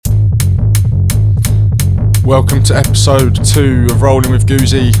Welcome to episode 2 of Rolling with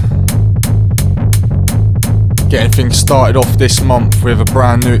Guzi. Getting things started off this month with a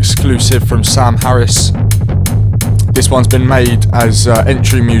brand new exclusive from Sam Harris. This one's been made as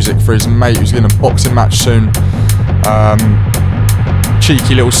entry music for his mate who's in a boxing match soon.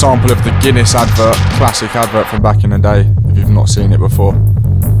 Cheeky little sample of the Guinness advert, classic advert from back in the day, if you've not seen it before.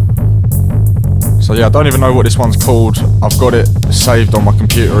 So yeah, I don't even know what this one's called. I've got it saved on my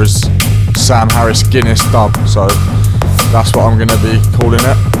computer as Sam Harris Guinness dub, so that's what I'm going to be calling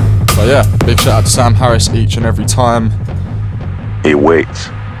it. So yeah, big shout out to Sam Harris each and every time. He waits.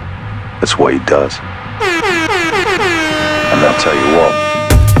 That's what he does. And I'll tell you what.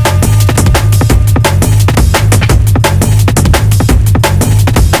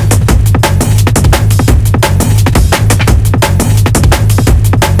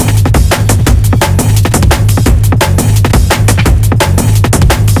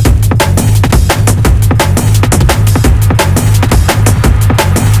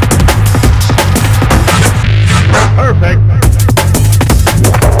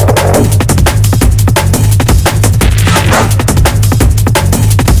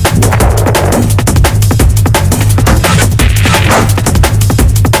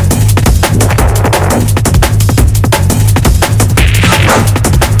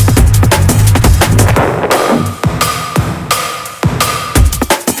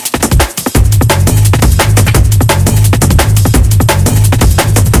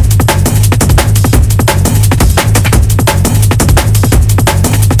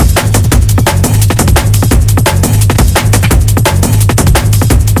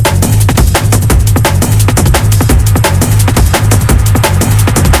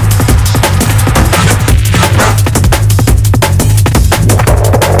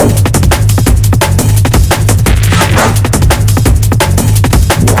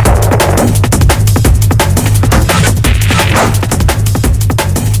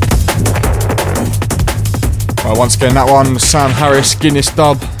 Once again, that one, Sam Harris, Guinness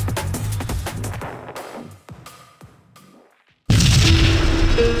dub.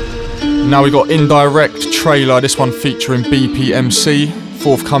 Now we got Indirekt trailer, this one featuring BPMC,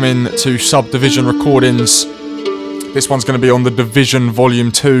 forthcoming to Subdivision Recordings. This one's going to be on the Division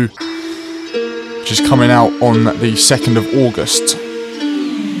Volume 2, which is coming out on the 2nd of August.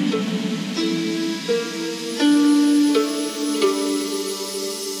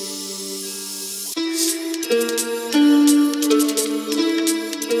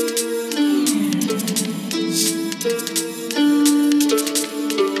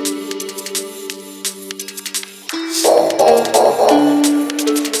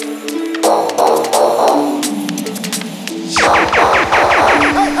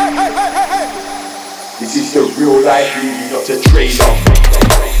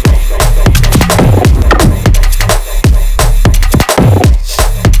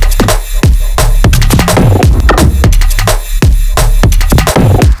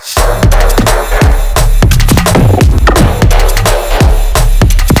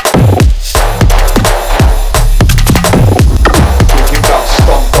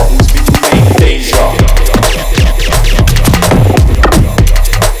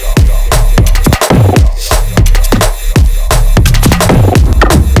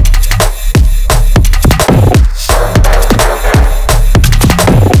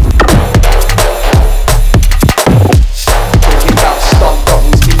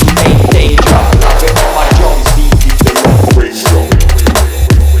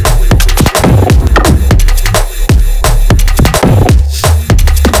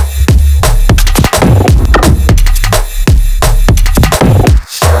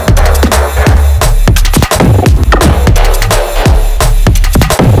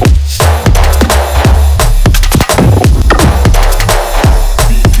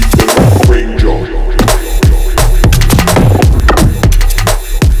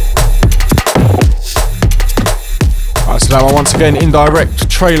 Once again, Indirekt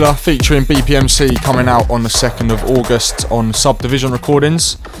trailer featuring BPMC coming out on the 2nd of August on Subdivision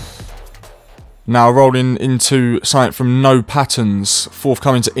Recordings. Now rolling into something from No Patterns,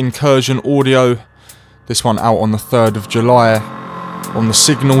 forthcoming to Incurzion Audio. This one out on the 3rd of July on the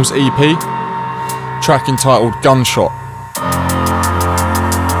Signals EP. Track entitled Gunshot.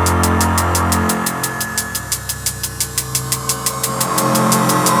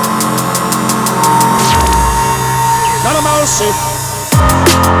 Run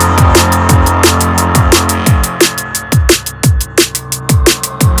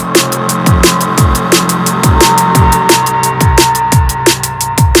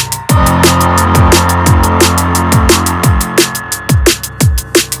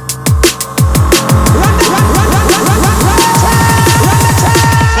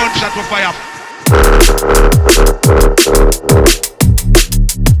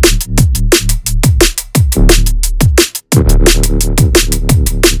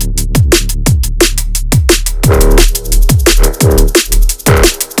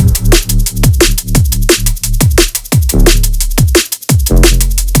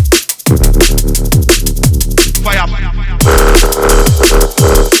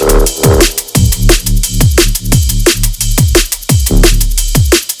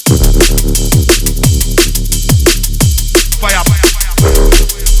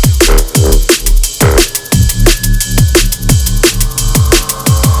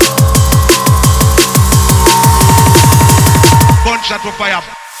Gunshot for fire.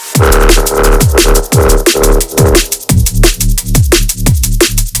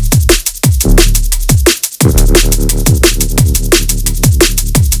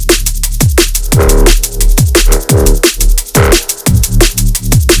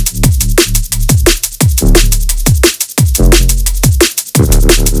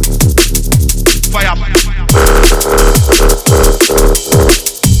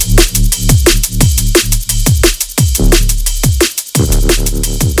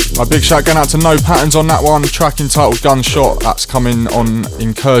 A big shout going out to No Patterns on that one, track entitled Gunshot. That's coming on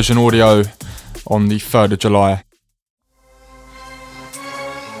Incurzion Audio on the 3rd of July.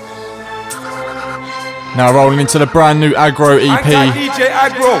 Now rolling into the brand new Agro EP. DJ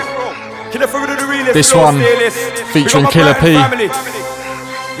Agro. This one featuring Killa P.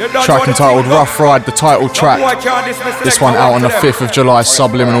 Track entitled Rough Ride, the title track. This one out on the 5th of July,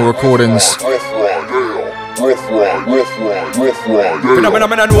 Sub-Liminal Recordings.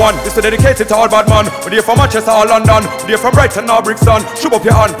 Phenomenon one, this is dedicated to all bad man. We're here from Manchester or London, we're here from Brighton or Brixton. Shoot up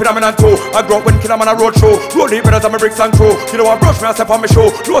your hand, phenomenon two. I grew up when Killa man a road show. Roll deep better than my bricks and crew. You know what, brush me, I step on my show.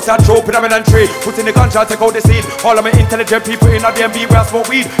 Close that show, phenomenon three. Put in the gunshot, take out the seed. All of my intelligent people in a DMV where I smoke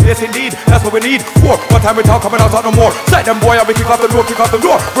weed. Yes indeed, that's what we need. 4, what time we talk coming out no more. Sight them boy, I be kick off the door, kick off the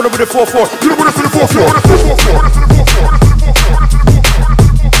door. Run over the 4-4, you know for the 4-4.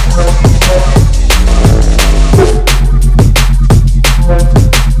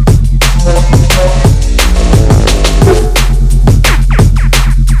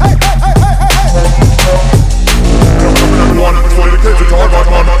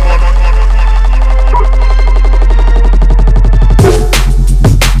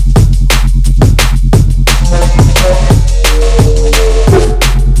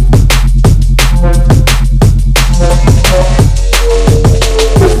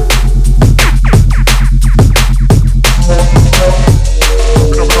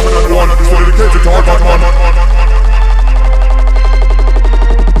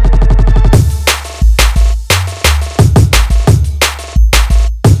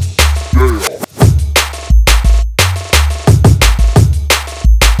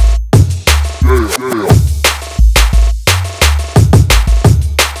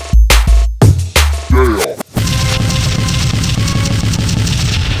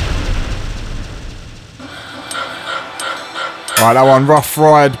 Right, that one, Rough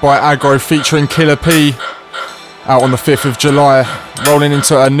Ride by Agro featuring Killa P, out on the 5th of July. Rolling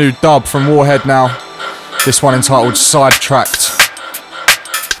into a new dub from Warhead now. This one entitled Sidetracked.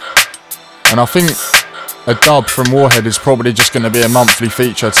 And I think a dub from Warhead is probably just going to be a monthly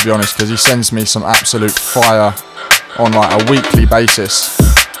feature, to be honest, because he sends me some absolute fire on like a weekly basis.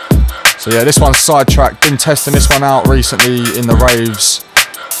 So yeah, this one's Sidetracked. Been testing this one out recently in the raves.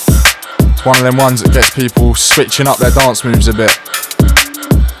 It's one of them ones that gets people switching up their dance moves a bit.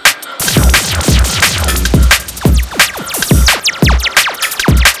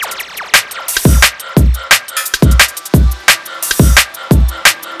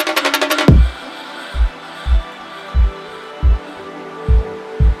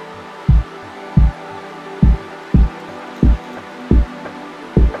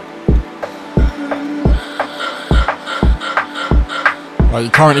 You're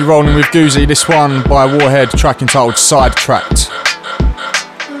currently rolling with Guzi, this one by Warhead, track entitled Sidetracked.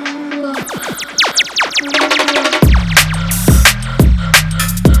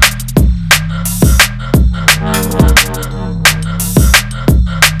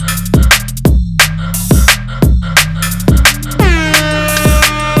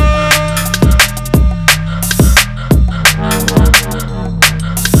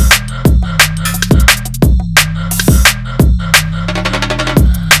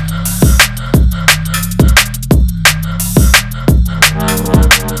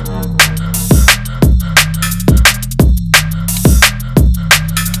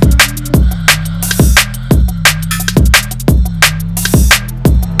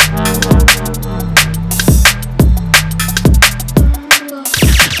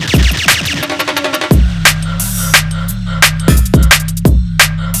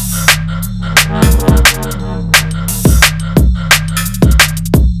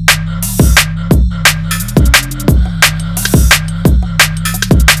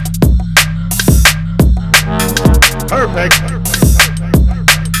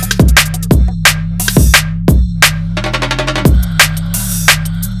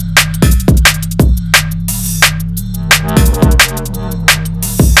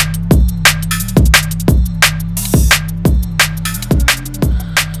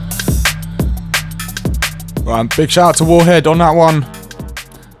 Big shout out to Warhead on that one.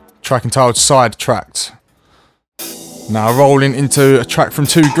 Track entitled Sidetracked. Now rolling into a track from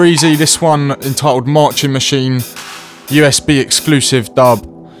Greezey, this one entitled Marching Machine, USB exclusive dub.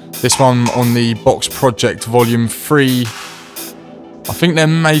 This one on the Box Project Volume 3. I think there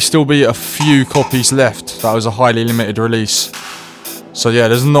may still be a few copies left. That was a highly limited release. So yeah,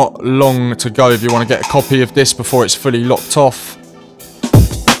 there's not long to go if you want to get a copy of this before it's fully locked off.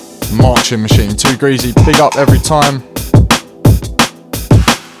 Marching Machine, Greezey, big up every time.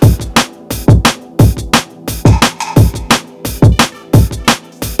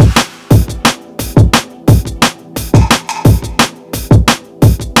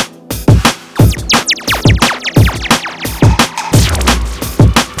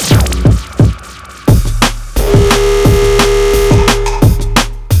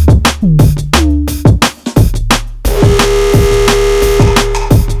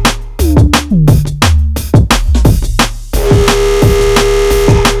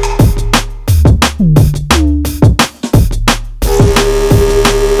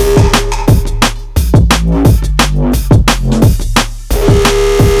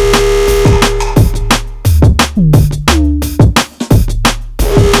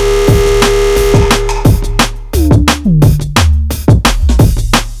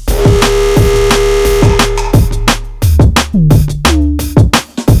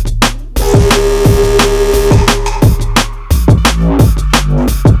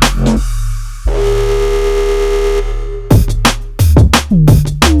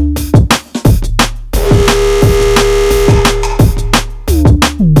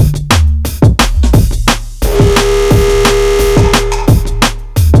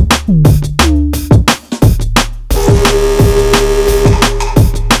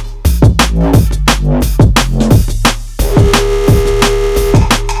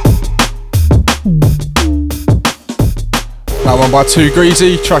 By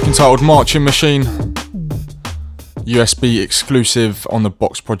Greezey, track entitled Marching Machine, USB exclusive on the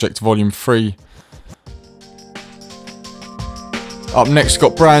Box Project Volume 3. Up next,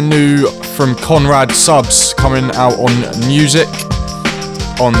 got brand new from Conrad Subs coming out on Nuusic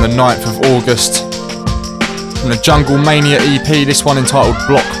on the 9th of August. From the Jungle Mania EP, this one entitled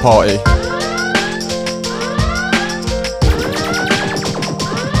Block Party.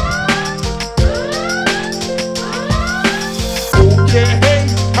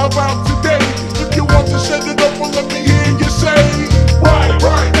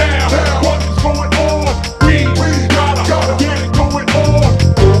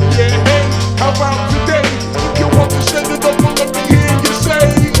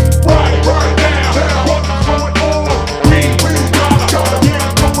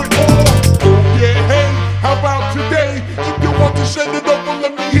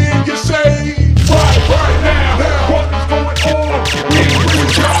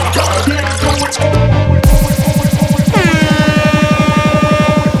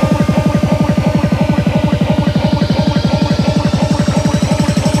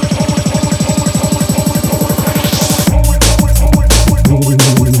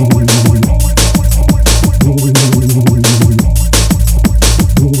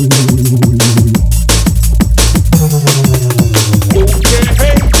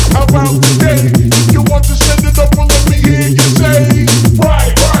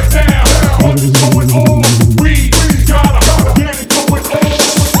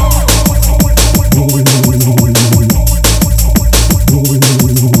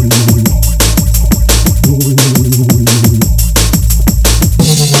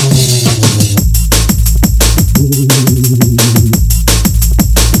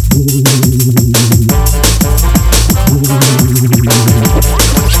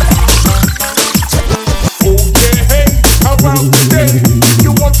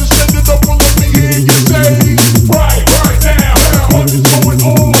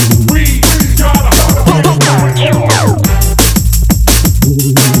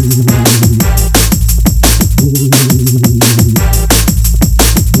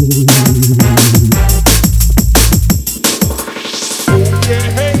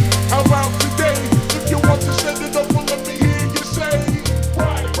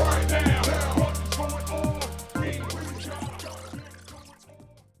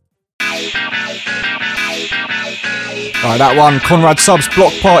 Right, that one, Conrad Subs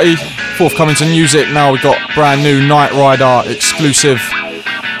Block Party, forthcoming to Nuusic. Now we've got brand new Niterider exclusive.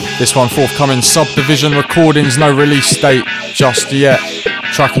 This one forthcoming Subdivision Recordings, no release date just yet.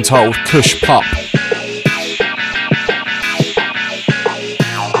 Track entitled Kush Pup.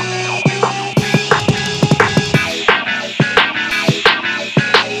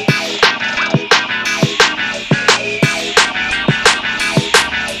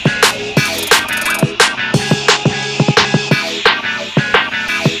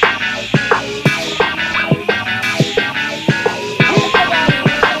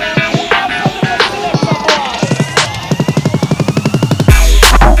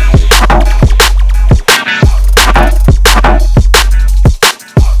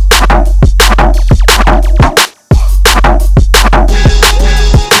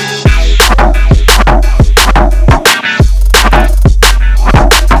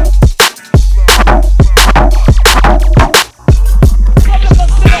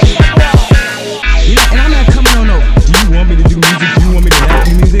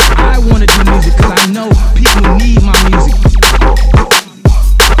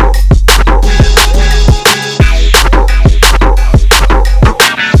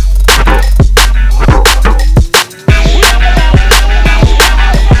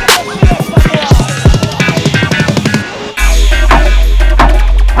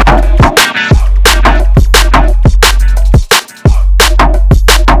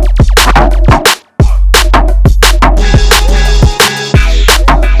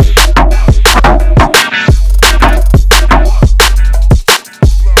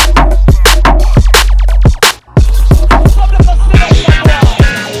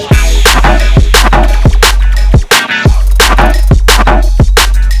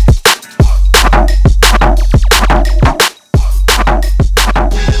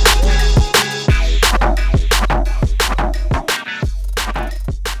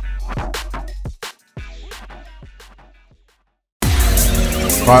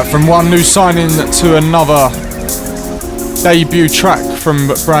 Right, from one new signing to another, debut track from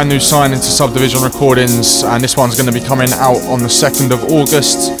brand new signing to Subdivision Recordings, and this one's going to be coming out on the 2nd of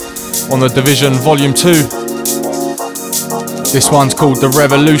August on the Division Volume 2. This one's called The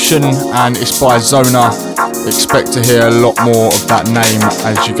Revolution and it's by Zona. Expect to hear a lot more of that name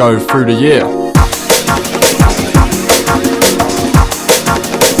as you go through the year.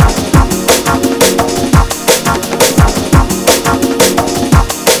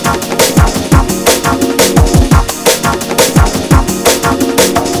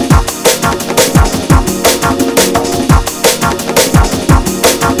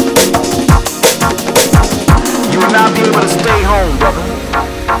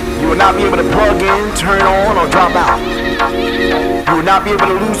 Turn on or drop out. You will not be able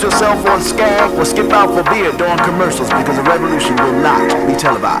to lose yourself on Skag or skip out for beer during commercials because the revolution will not be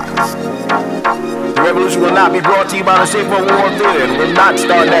televised. The revolution will not be brought to you by the Shayper War Theater and will not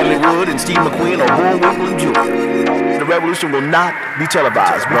star Natalie Wood and Steve McQueen or Bullwinkle Jr. The revolution will not be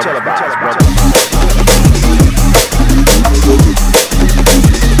televised.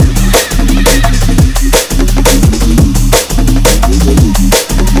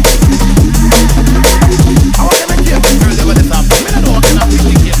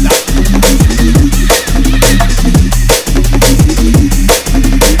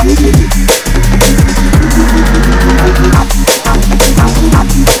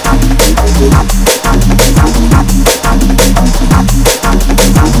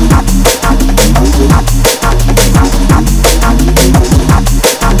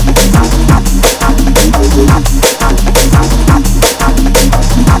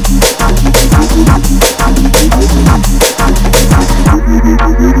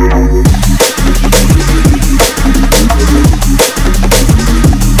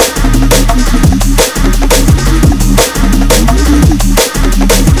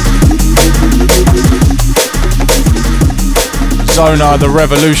 Zona, The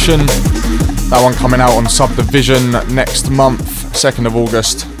Revolution. That one coming out on Subdivision next month, 2nd of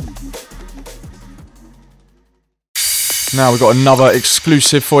August. Now we've got another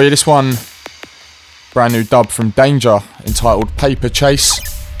exclusive for you. This one, brand new dub from Danger, entitled Paperchase.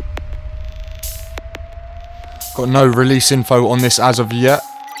 Got no release info on this as of yet,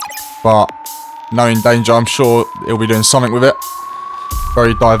 but knowing Danger, I'm sure he'll be doing something with it.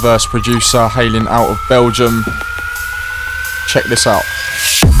 Very diverse producer, hailing out of Belgium. Check this out.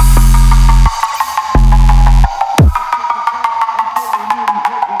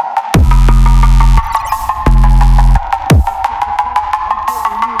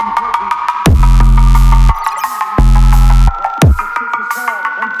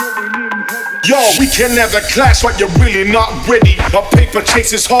 Yo, we can never clash, but you're really not ready. A paper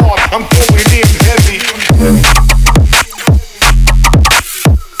chase is hard, I'm going in heavy.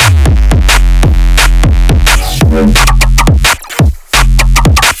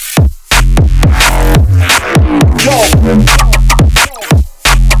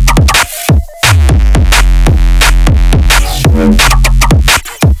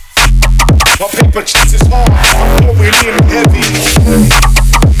 My paper chase is hard, I'm going in heavy.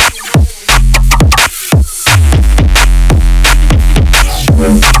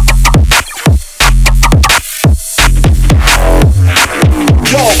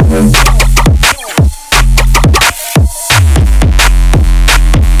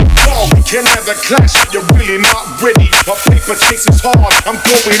 Can have a clash, you're really not ready. My paper chase is hard, I'm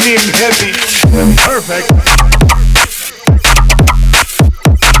going in heavy. Perfect.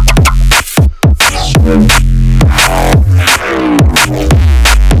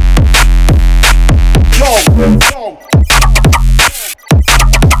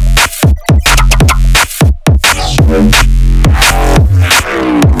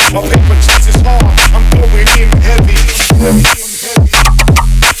 My paper chase is hard, I'm going in heavy.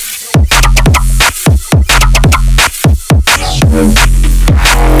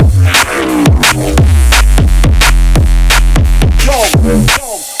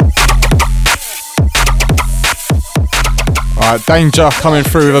 Alright, Danger coming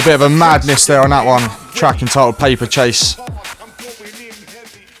through with a bit of a madness there on that one. Track entitled Paperchase.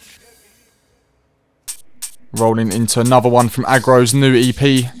 Rolling into another one from Agro's new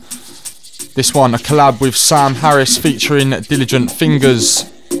EP. This one, a collab with Sam Harris featuring Diligent Fingers.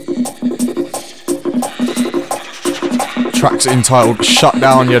 Track's entitled Shut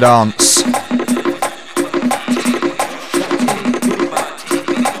Down Your Dance.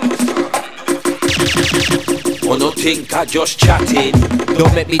 Oh, no think I just chatting.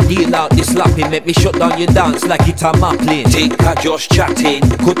 Don't make me deal out this lapping. Make me shut down your dance like it's a mapping. Think I just chatting.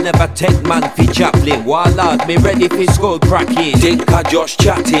 Could never take man fi chaplain. Warlord, me ready fi skull cracking. Think I just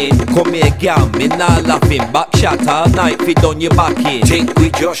chatting. Come here gal, me not laughing. Back shot all night fi done your backing. Think we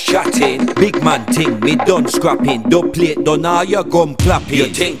just chatting. Big man ting, me done scrapping. Don't plate done all your gum clapping. You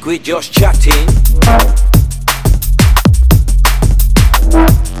think we just chatting?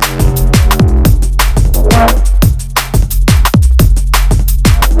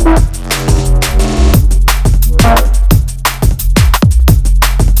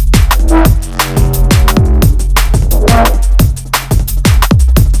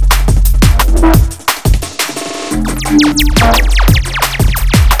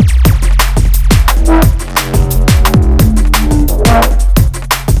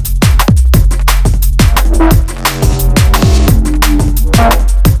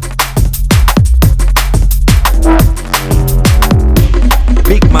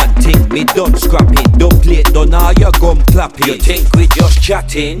 Done scrapping, don't play it, done all your gum clapping. You think we just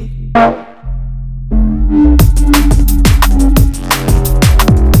chatting?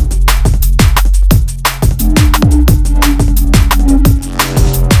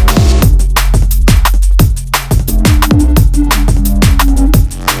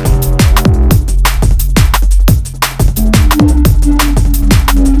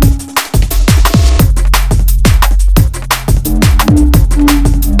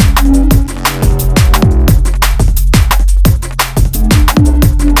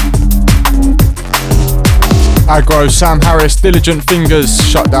 Agro, Sam Harris, Diligent Fingers,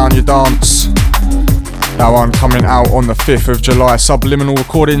 Shut Down Your Dance. That one coming out on the 5th of July, Sub-Liminal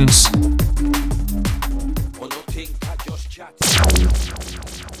Recordings.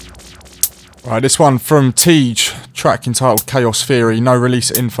 Right, this one from Teej, track entitled Chaos Theory, no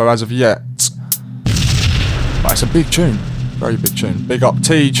release info as of yet. But it's a big tune, very big tune. Big up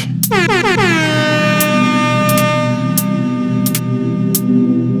Teej.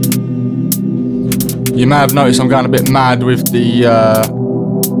 You may have noticed I'm going a bit mad with the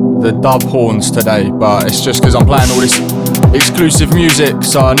dub horns today, but it's just because I'm playing all this exclusive music,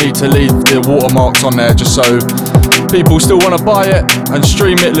 so I need to leave the watermarks on there just so people still want to buy it and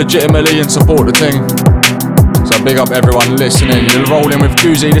stream it legitimately and support the thing. So big up everyone listening. You're rolling with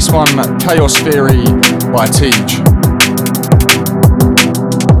Guzi, this one, Chaos Theory by Teej.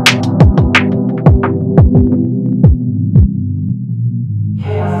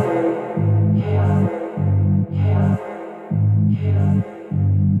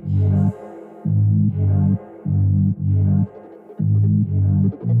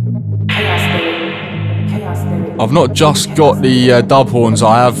 I've not just got the dub horns,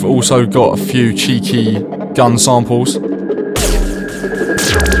 I have also got a few cheeky gun samples.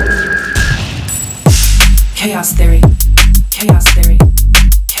 Chaos Theory, Chaos Theory,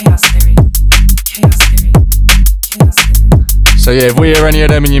 Chaos Theory, Chaos Theory, Chaos Theory. So yeah, if we hear any of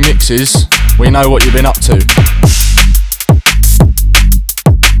them in your mixes, we know what you've been up to.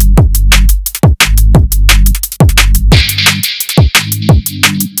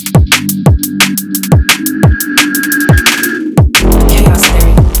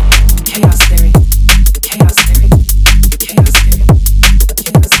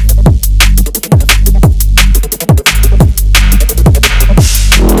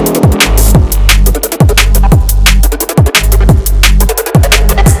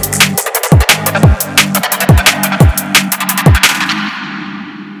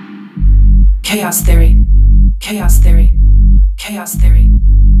 Chaos Theory, Chaos Theory, Chaos Theory, Chaos Theory,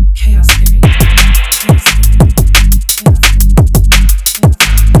 Chaos Theory.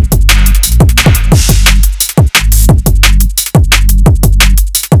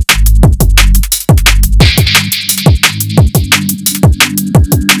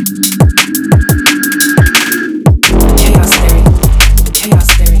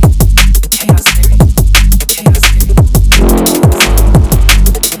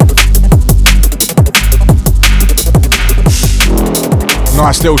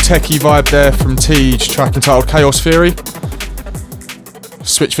 Nice little techie vibe there from Teej, track entitled Chaos Theory.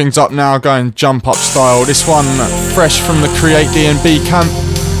 Switch things up now, going jump up style. This one fresh from the Create D&B camp.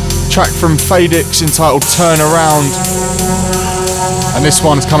 Track from Phadix entitled Turn Around. And this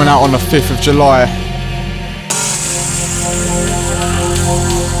one's coming out on the 5th of July.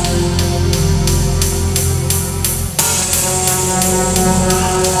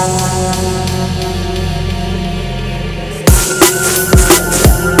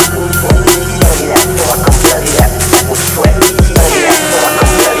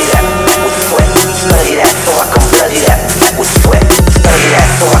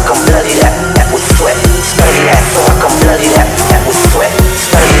 Study that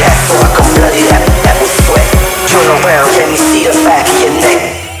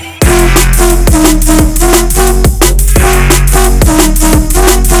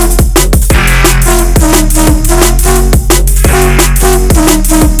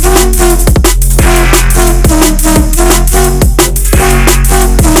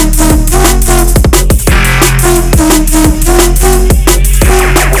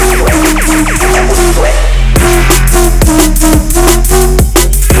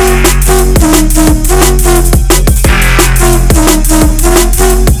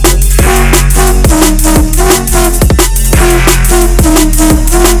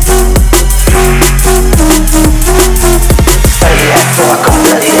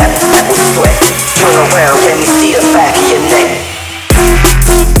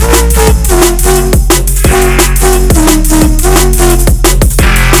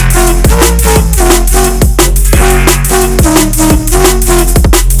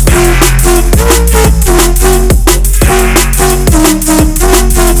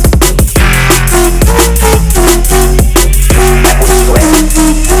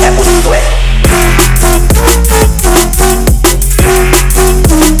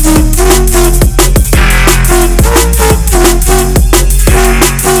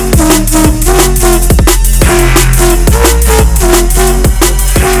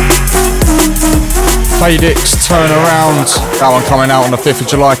Phadix, Turn Around. That one coming out on the 5th of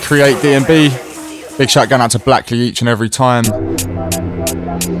July, Create D&B. Big shout going out to Blackley each and every time.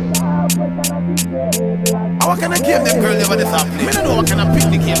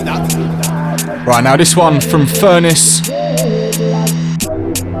 Right, now this one from Furniss.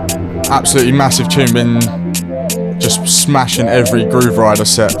 Absolutely massive tune, been just smashing every Groove Rider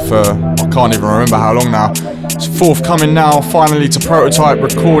set for, I can't even remember how long now. It's forthcoming now, finally to Prototype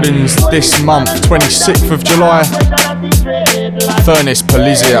Recordings this month, 26th of July. Furniss,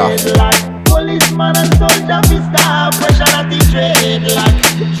 Polizia. Policeman and soldier fi stop pressure at the dreadlock.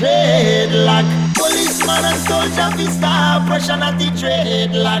 Policeman and soldier fi stop pressure at the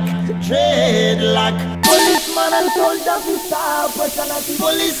dreadlock. Policeman and soldier fi stop pressure at the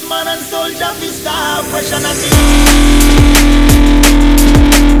policeman and soldier fi stop pressure at the dreadlock.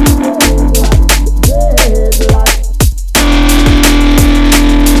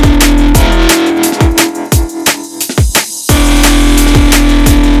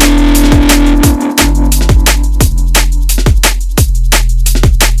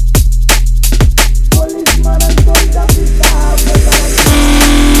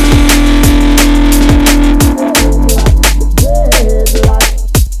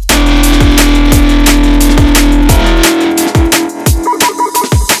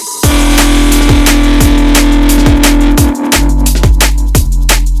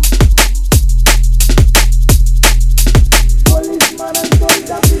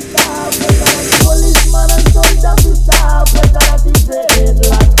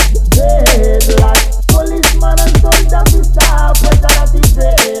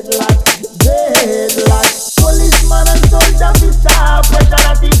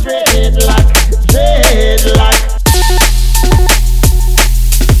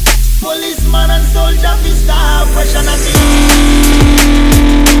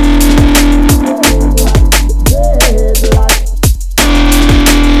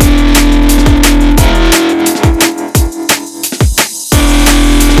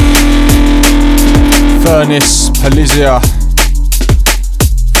 Furniss, Polizia.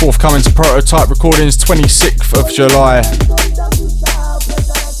 Forthcoming to Prototype Recordings, 26th of July.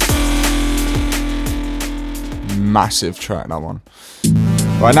 Massive track, that one.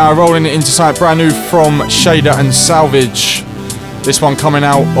 Right now, rolling it into something brand new from Shadre and Salvage. This one coming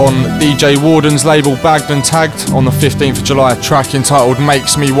out on DJ Warden's label, Bagged and Tagged, on the 15th of July. A track entitled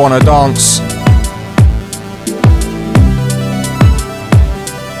Makes Me Wanna Dance.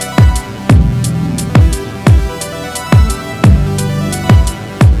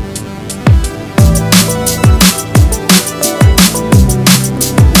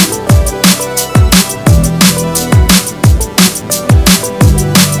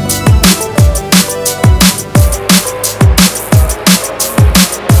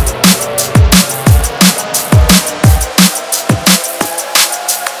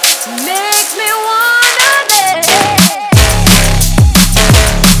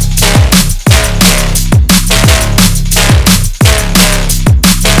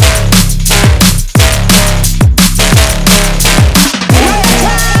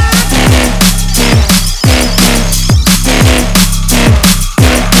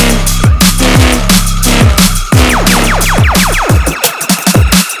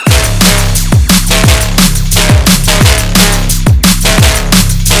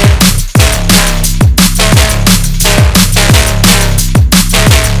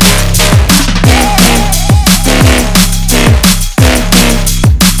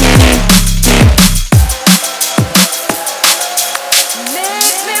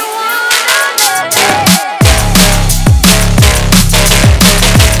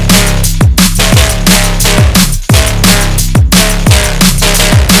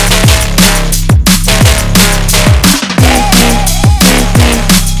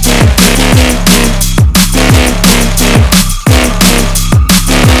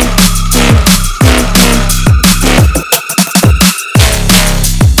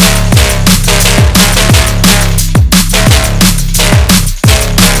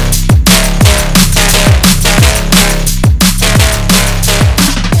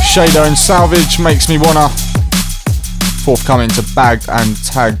 Shadre and Salvage, Makes Me Wanna. Forthcoming to Bagged and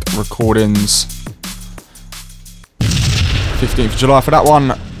Tagged Recordings. 15th of July for that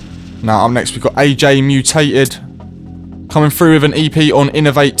one. Now up next we've got AJ Mutated coming through with an EP on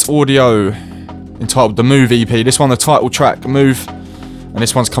Innovate Audio entitled The Move EP. This one the title track, Move, and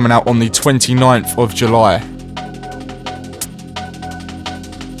this one's coming out on the 29th of July.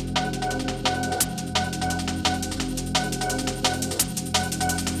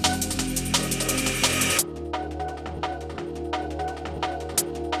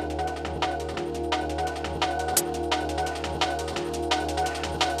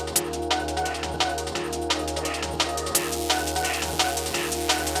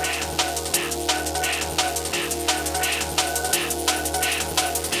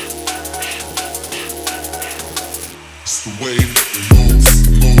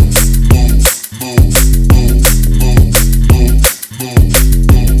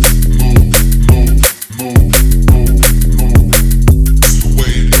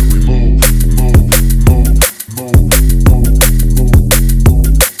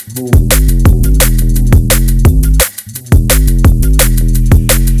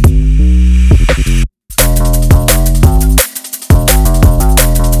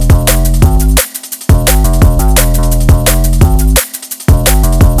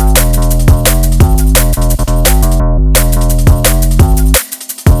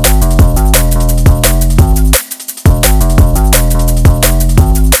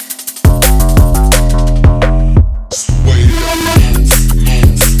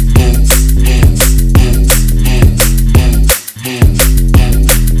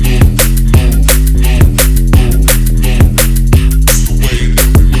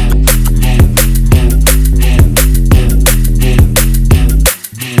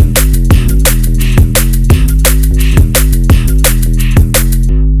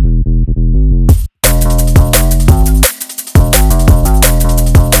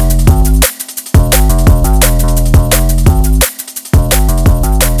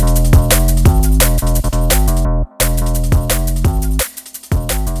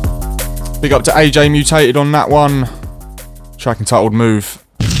 Big up to AJ Mutated on that one. Track entitled Move.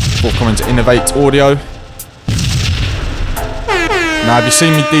 Forthcoming to Innovate Audio. Now, if you've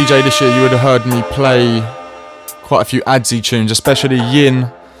seen me DJ this year, you would have heard me play quite a few Adzzy tunes, especially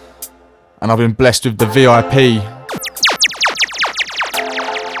Yin. And I've been blessed with the VIP.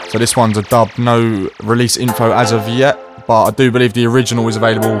 So this one's a dub, no release info as of yet. But I do believe the original is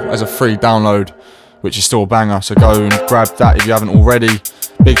available as a free download, which is still a banger. So go and grab that if you haven't already.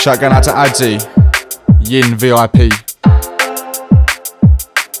 Big shout going out to Adzzy. Yin VIP.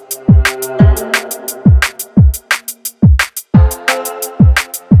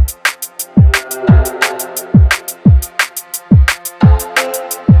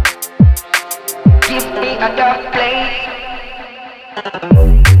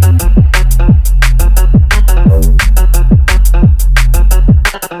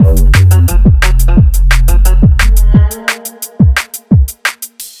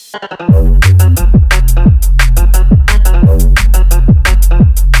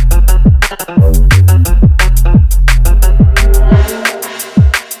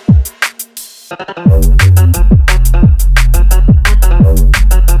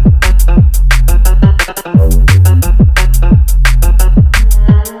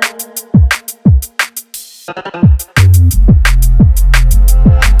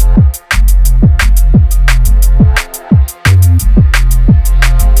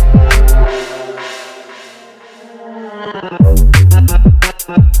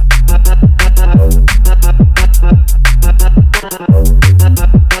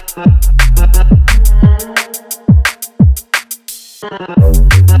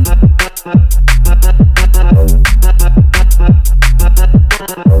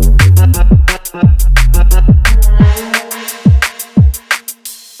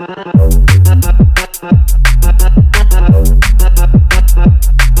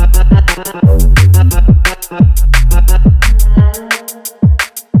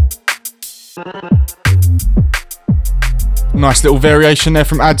 Nice little variation there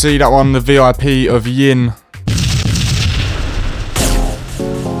from Adzzy, that one, the VIP of Yin.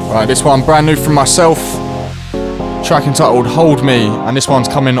 Right, this one brand new from myself. Track entitled Hold Me, and this one's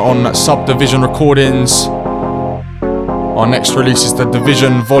coming on Subdivision Recordings. Our next release is the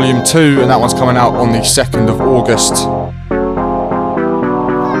Division Volume 2, and that one's coming out on the 2nd of August.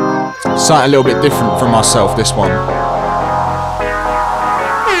 Something a little bit different from myself, this one.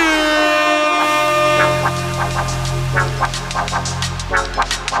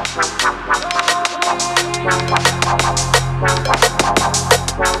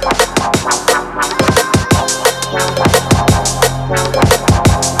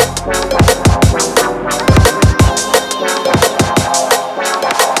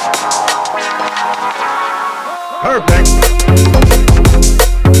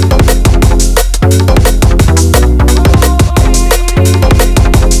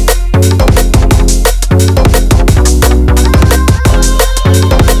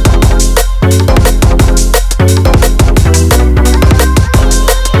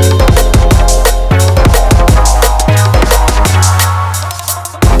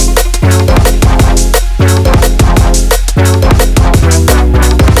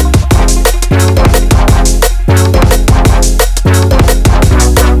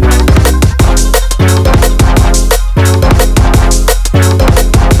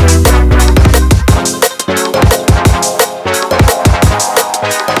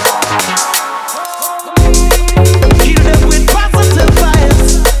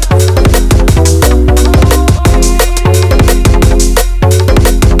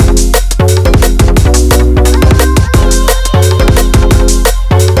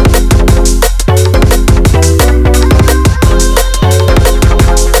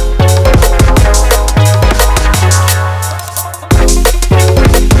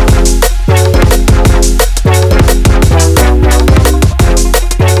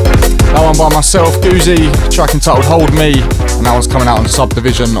 Myself, Guzi, track entitled Hold Me, and that one's coming out on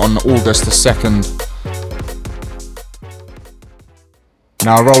Subdivision on August the 2nd.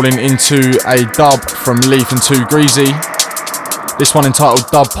 Now rolling into a dub from Leaf and 2 Greezey. This one entitled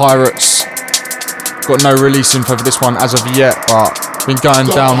Dub Pirates. Got no release info for this one as of yet, but been going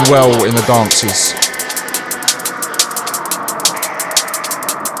down well in the dances.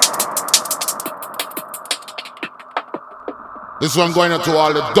 This one going out to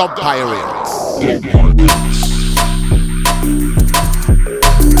all the dub pirates.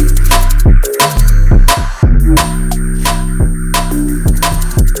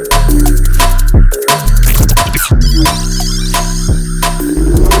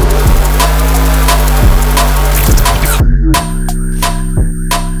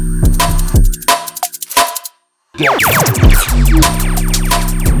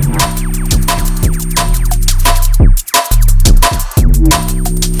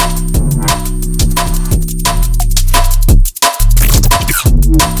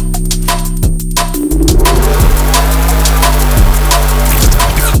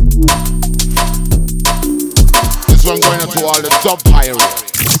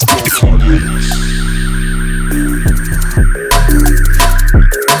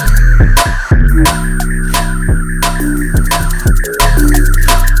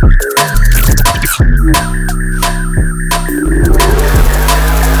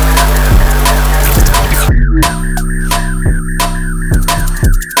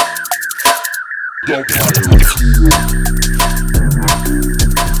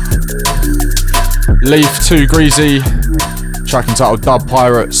 Leaf 2 Greezey, track entitled Dub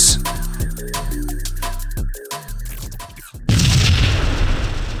Pirates.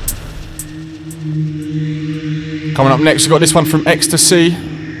 Coming up next, we've got this one from Ecstasy,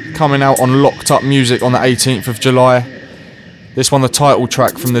 coming out on Locked Up Music on the 18th of July. This one, the title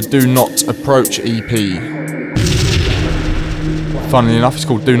track from the Do Not Approach EP. Funnily enough, it's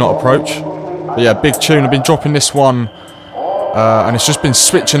called Do Not Approach. But yeah, big tune. I've been dropping this one, and it's just been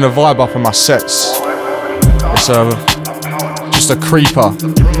switching the vibe up in my sets. It's just a creeper.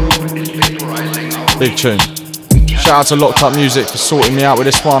 Big tune. Shout out to Locked Up Music for sorting me out with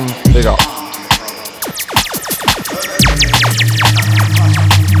this one. Big up.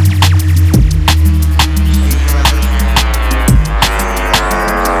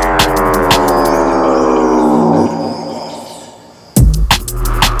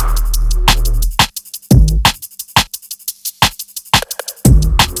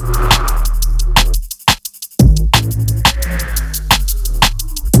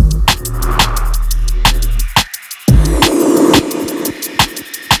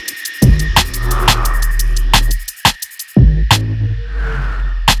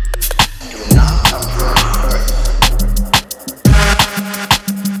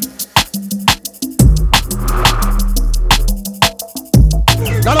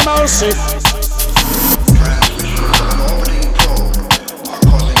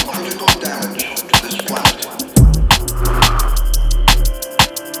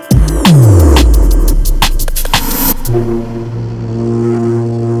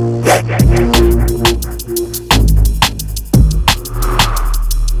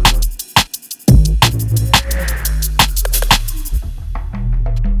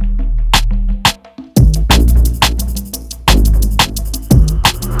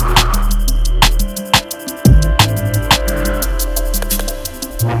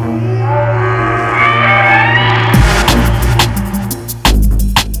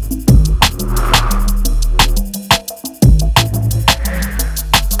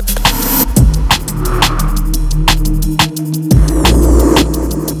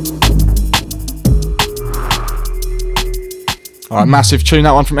 Massive tune,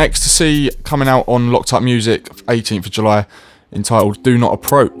 that one from Ecstasy, coming out on Locked Up Music, 18th of July, entitled Do Not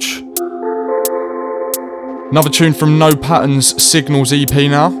Approach. Another tune from No Patterns Signals EP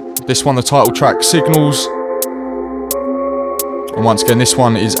now. This one, the title track, Signals. And once again, this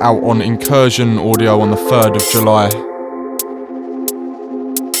one is out on Incurzion audio on the 3rd of July.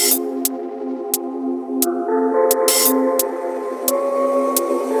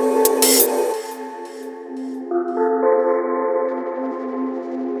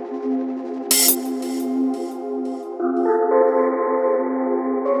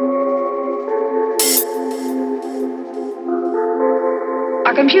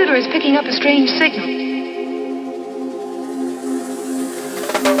 Our computer is picking up a strange signal.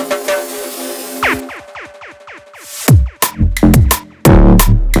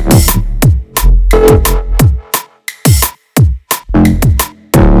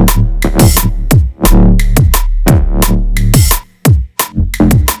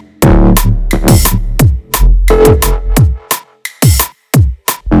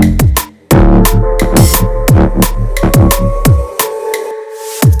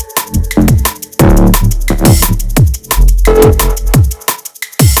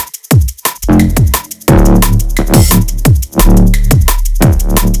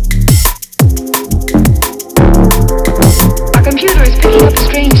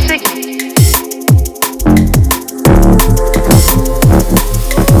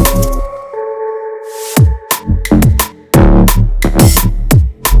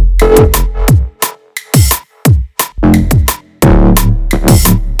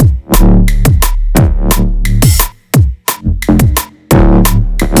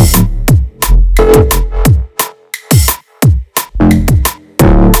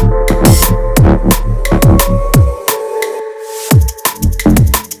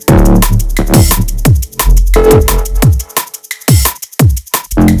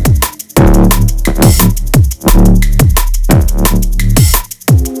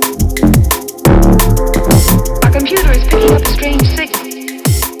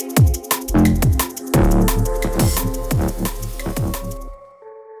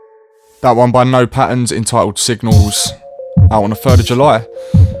 That one by No Patterns, entitled Signals, out on the 3rd of July.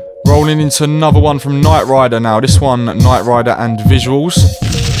 Rolling into another one from Niterider now. This one, Niterider and Visuals.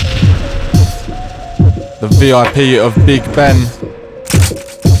 The VIP of Big Ben.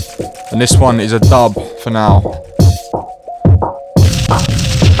 And this one is a dub for now.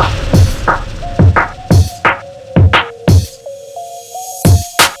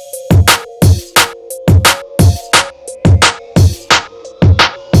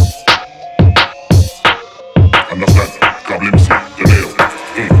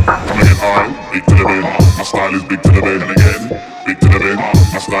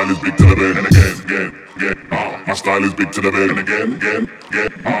 My style is big to the bed and again.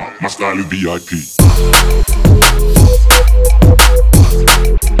 My style is VIP.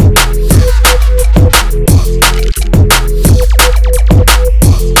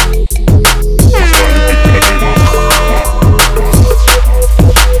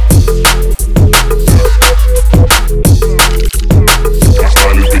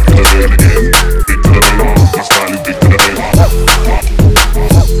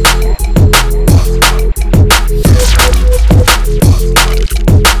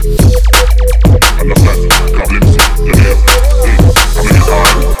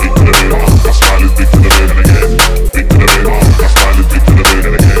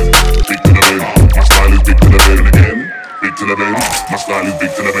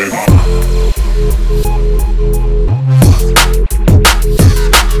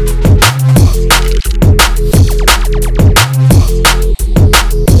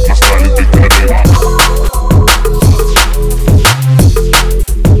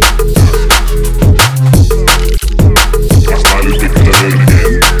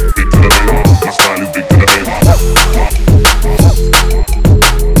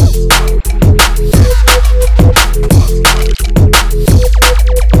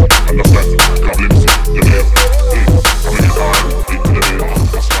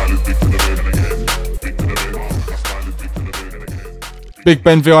 Big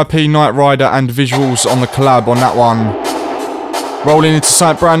Ben VIP, Niterider and Visuals on the collab on that one. Rolling into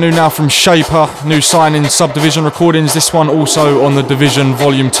something brand new now from Shayper, new signing, Subdivision Recordings. This one also on the Division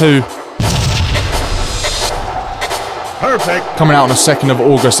Volume 2. Perfect. Coming out on the 2nd of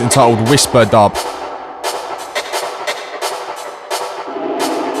August, entitled Whisper Dub.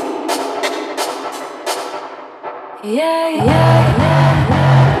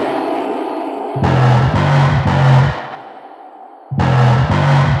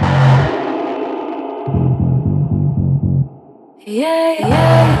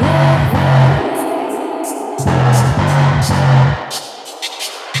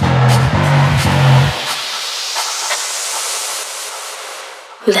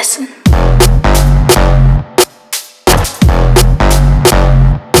 Listen.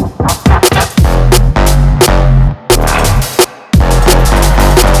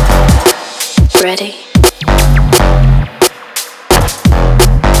 Ready?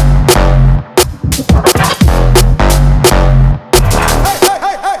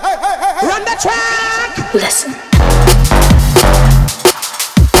 Run the track! Listen.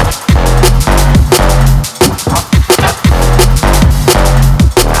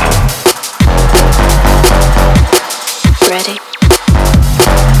 Ready?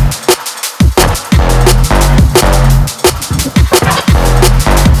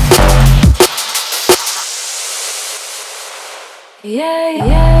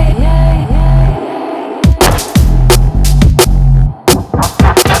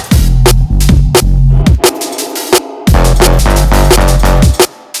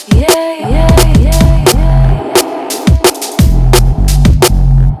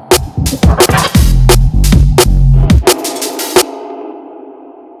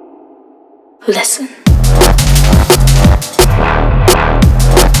 Listen.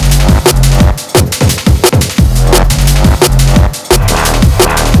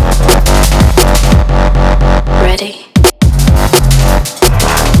 Ready?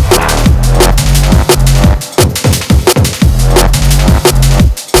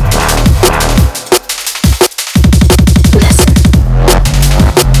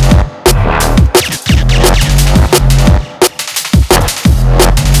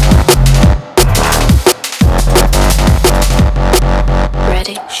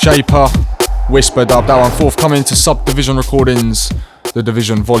 Shayper, Whisper Dub, that one forthcoming to Subdivision Recordings, the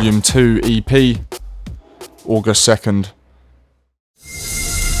Division Volume 2 EP, August 2nd.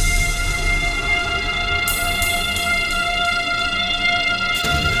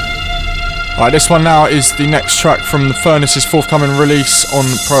 Alright, this one now is the next track from the Furniss's forthcoming release on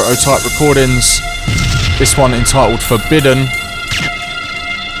Prototype Recordings. This one entitled Forbidden.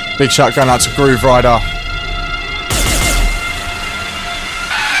 Big shout going out to Groove Rider.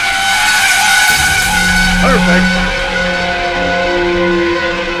 Perfect.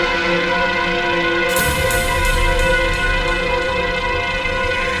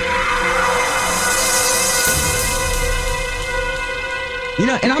 You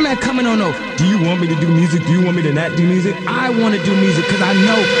know, and I'm not coming on no, do you want me to do music? Do you want me to not do music? I want to do music because I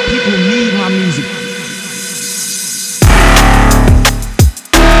know people need my music.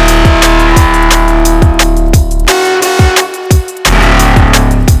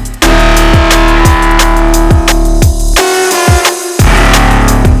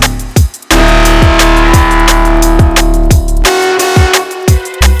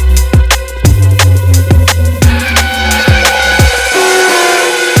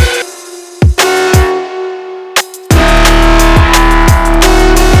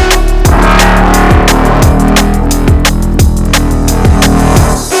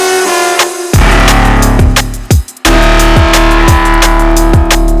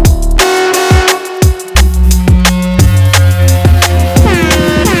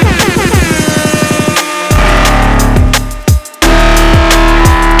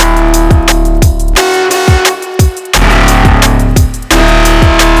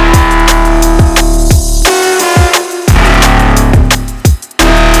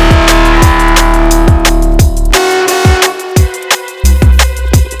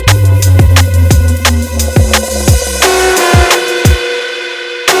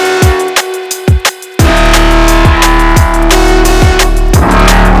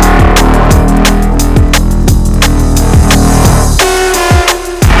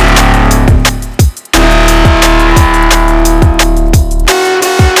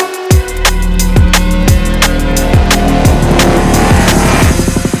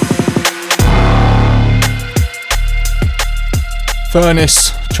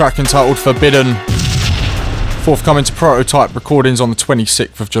 Furniss, track entitled Forbidden, forthcoming to Prototype Recordings on the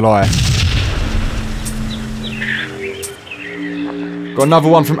 26th of July. Got another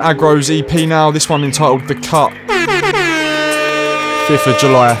one from Agro's EP now, this one entitled The Cut, 5th of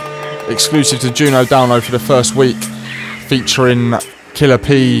July, exclusive to Juno download for the first week, featuring Killa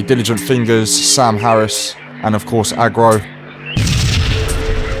P, Diligent Fingers, Sam Harris, and of course Agro.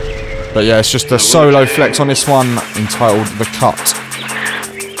 But yeah, it's just a solo flex on this one entitled The Cut.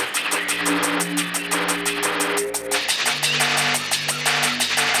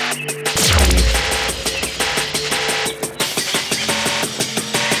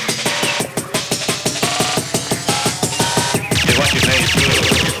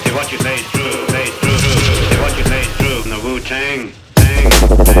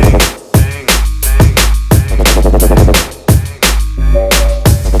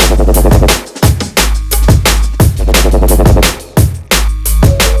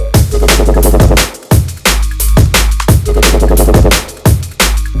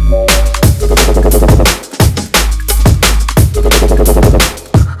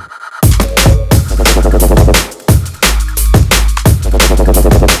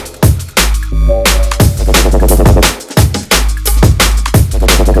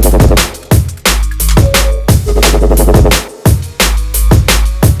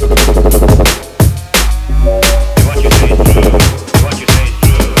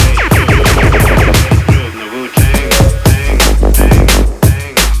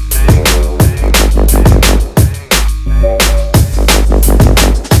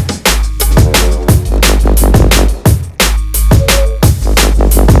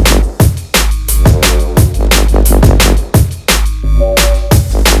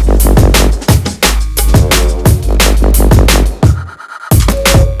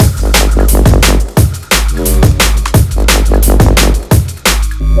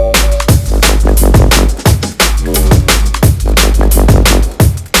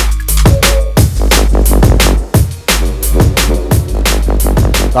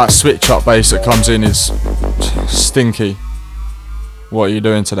 That switch up bass that comes in is stinky. What are you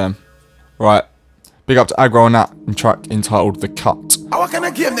doing to them? Right, big up to Agro on that track entitled The Cut.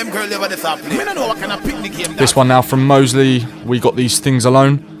 This one now from Mosley, We Got These Things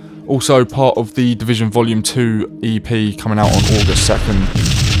Alone. Also part of the Division Volume 2 EP coming out on August 2nd.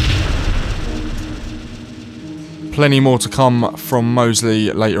 Plenty more to come from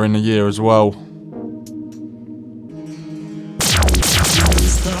Mosley later in the year as well.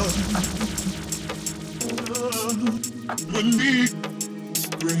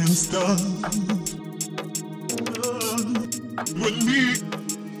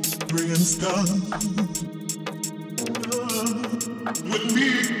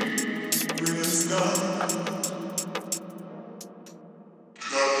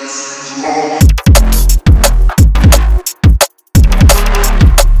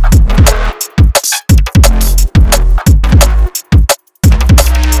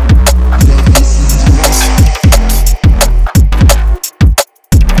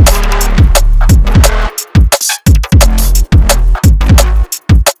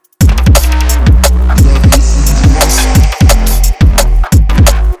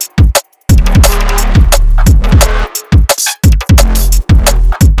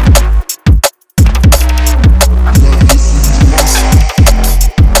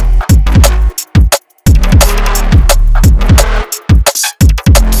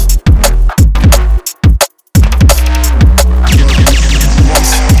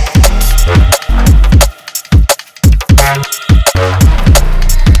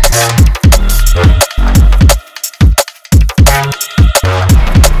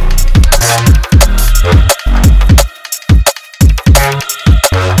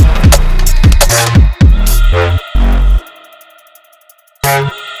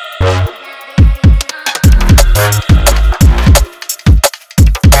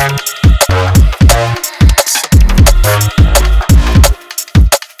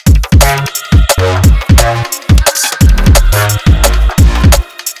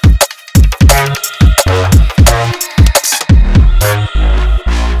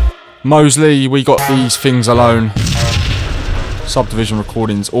 Mosley, We Got These Things Alone. Subdivision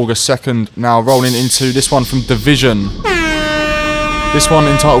recordings, August 2nd. Now rolling into this one from Division. This one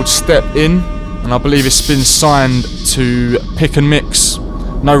entitled Step In, and I believe it's been signed to Pick and Mix.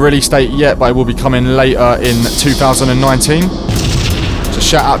 No release date yet, but it will be coming later in 2019. So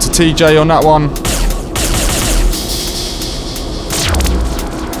shout out to TJ on that one.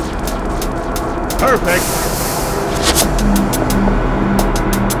 Perfect.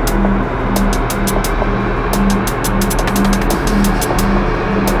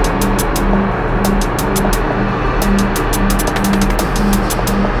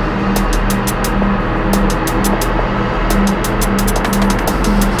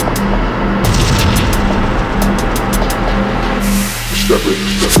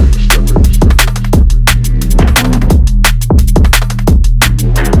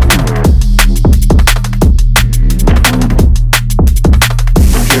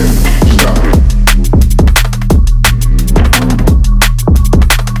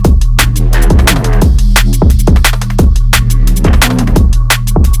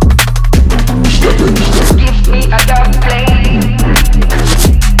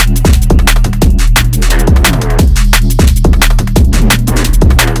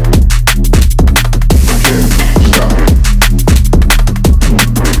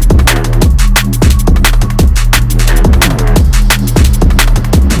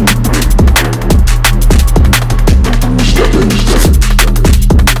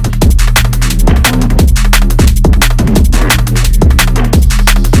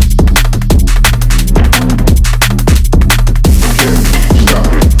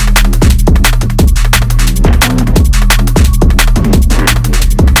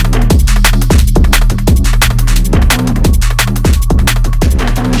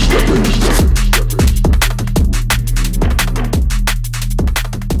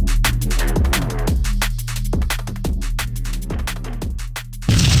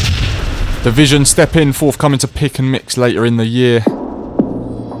 Division Step In, forthcoming to Pick and Mix later in the year.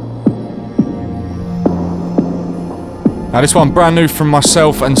 Now this one brand new from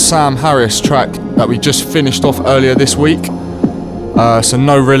myself and Sam Harris, track that we just finished off earlier this week. So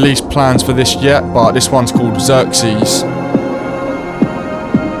no release plans for this yet, but this one's called Xerxes.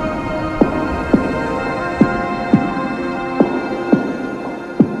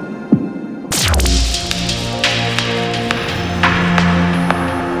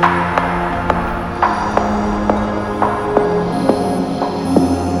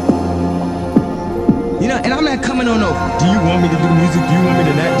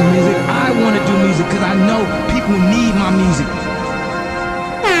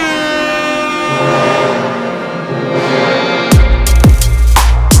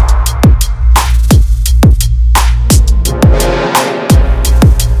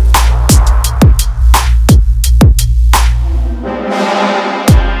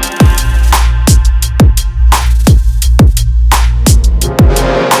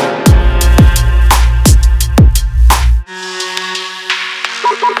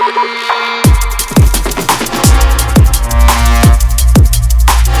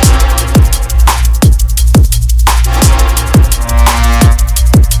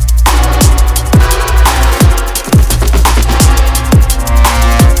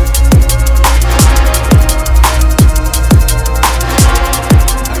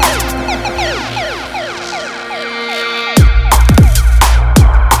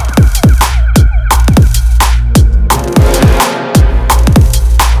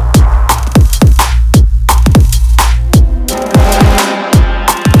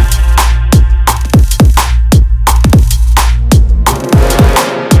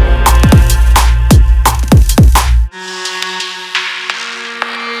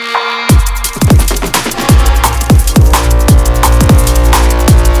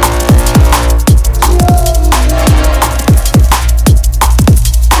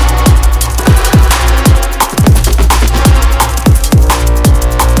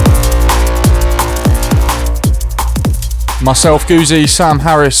 Myself, Guzi, Sam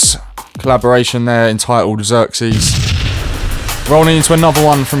Harris, collaboration there entitled Xerxes. Rolling into another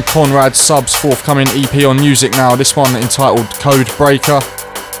one from Conrad, Sub's forthcoming EP on Nuusic now, this one entitled Code Breaker.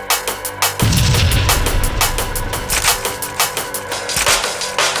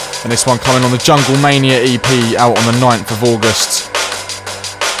 And this one coming on the Jungle Mania EP out on the 9th of August.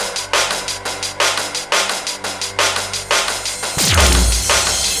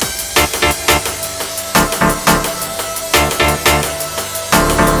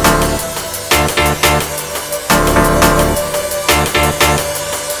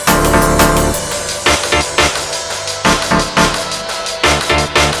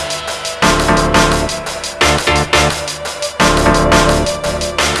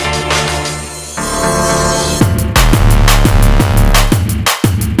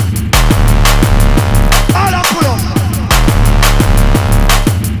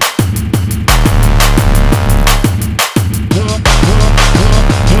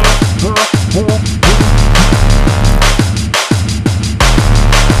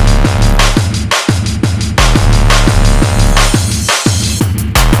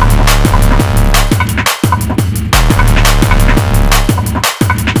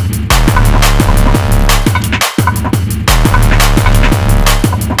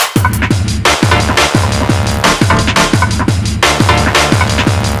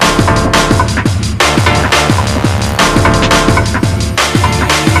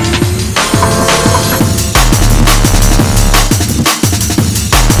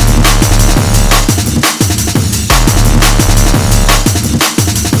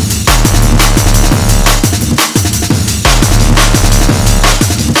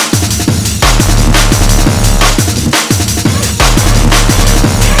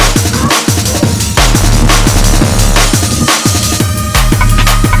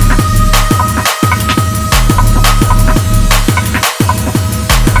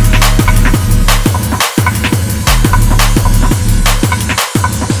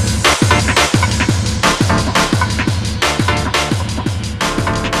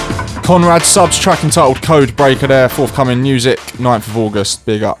 Conrad, Sub's track entitled Code Breaker there, forthcoming Nuusic, 9th of August,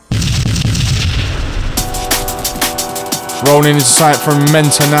 big up. Rolling into something from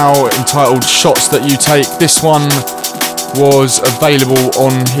Mentah now, entitled Shots That You Take. This one was available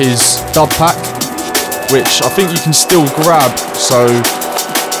on his dub pack, which I think you can still grab, so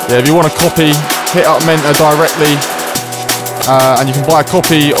yeah, if you want a copy, hit up Mentah directly, and you can buy a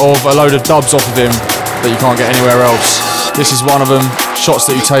copy of a load of dubs off of him that you can't get anywhere else. This is one of them, Shots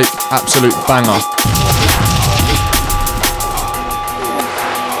That You Take, absolute banger.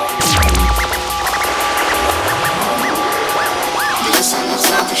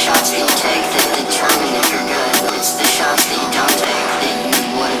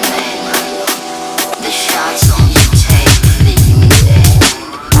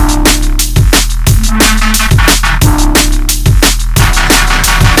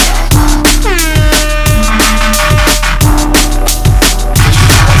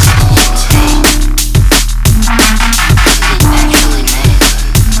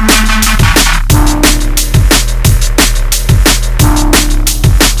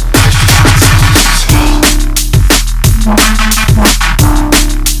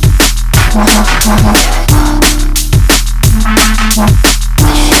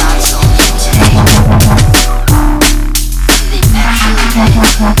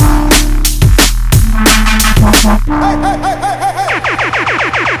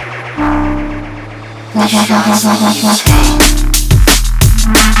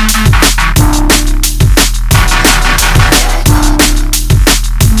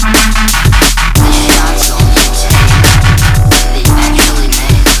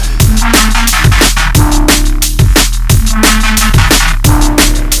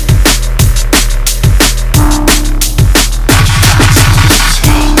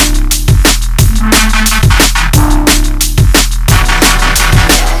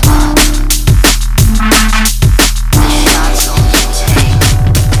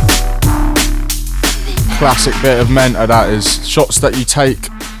 Classic bit of Mentah, that is. Shots That You Take,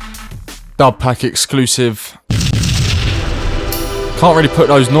 dub pack exclusive. Can't really put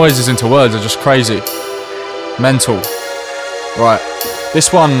those noises into words, they're just crazy. Mental. Right,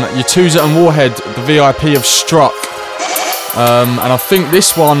 this one, Yatuza and Warhead, the VIP have struck. And I think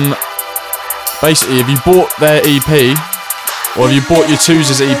this one, basically, if you bought their EP, or if you bought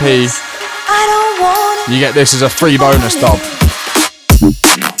Yatuza's EP, you get this as a free bonus dub.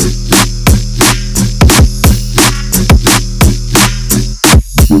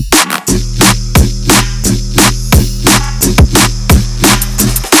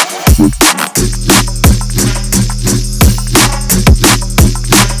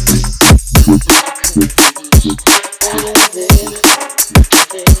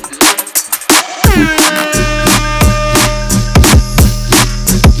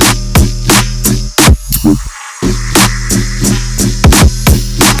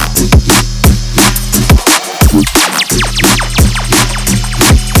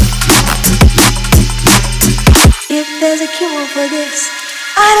 for this.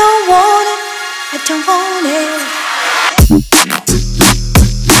 I don't want it, I don't want it.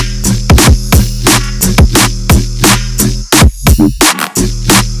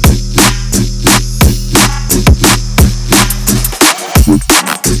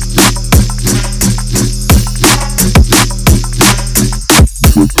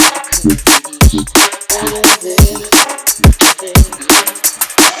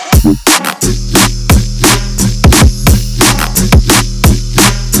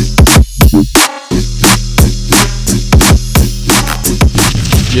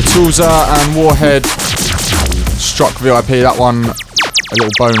 Yatuza and Warhead struck VIP. That one a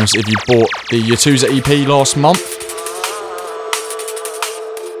little bonus if you bought the Yatuza EP last month.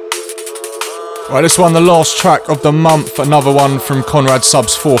 Right, this one the last track of the month. Another one from Conrad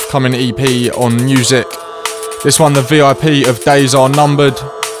Sub's forthcoming EP on Nuusic. This one the VIP of Days Are Numbered.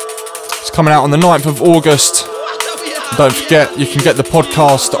 It's coming out on the 9th of August. Don't forget you can get the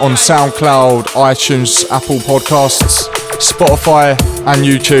podcast on SoundCloud, iTunes, Apple Podcasts, Spotify and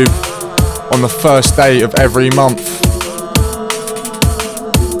YouTube on the first day of every month.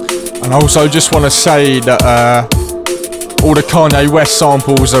 And I also just want to say that all the Kanye West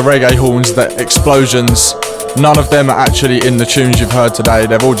samples, the reggae horns, the explosions, none of them are actually in the tunes you've heard today.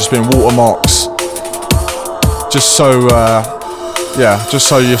 They've all just been watermarks. Just so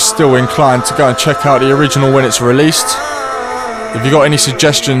you're still inclined to go and check out the original when it's released. If you've got any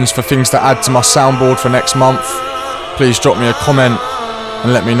suggestions for things to add to my soundboard for next month, please drop me a comment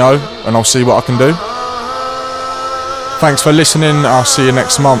and let me know, and I'll see what I can do. Thanks for listening. I'll see you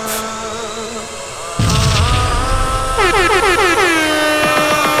next month.